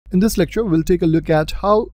In this lecture, we'll take a look at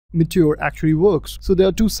how Meteor actually works. So there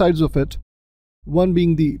are two sides of it, one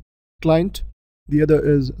being the client, the other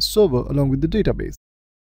is server along with the database.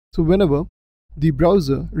 So whenever the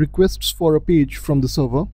browser requests for a page from the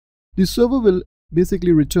server will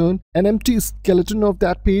basically return an empty skeleton of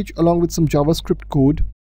that page along with some JavaScript code,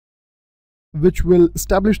 which will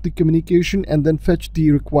establish the communication and then fetch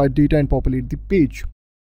the required data and populate the page.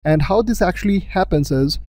 And how this actually happens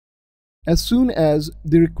is, as soon as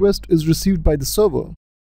the request is received by the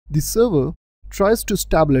server tries to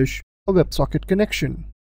establish a WebSocket connection.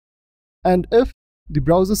 And if the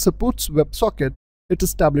browser supports WebSocket, it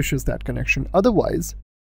establishes that connection. Otherwise,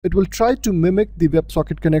 it will try to mimic the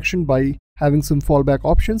WebSocket connection by having some fallback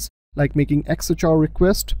options like making XHR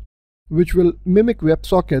request, which will mimic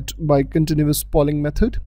WebSocket by continuous polling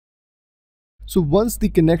method. So once the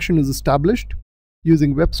connection is established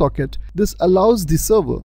using WebSocket, this allows the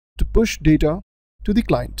server to push data to the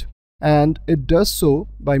client, and it does so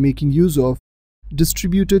by making use of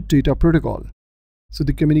distributed data protocol. So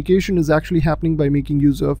the communication is actually happening by making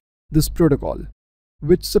use of this protocol,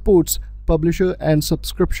 which supports publisher and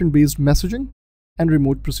subscription based messaging and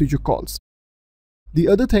remote procedure calls. The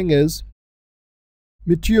other thing is,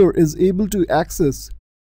 Meteor is able to access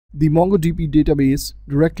the MongoDB database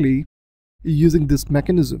directly using this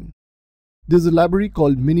mechanism. There's a library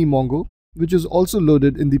called MiniMongo, which is also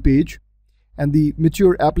loaded in the page, and the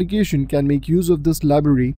Meteor application can make use of this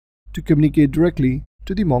library to communicate directly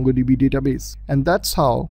to the MongoDB database. And that's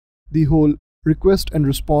how the whole request and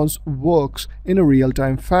response works in a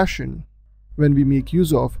real-time fashion when we make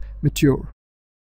use of Meteor.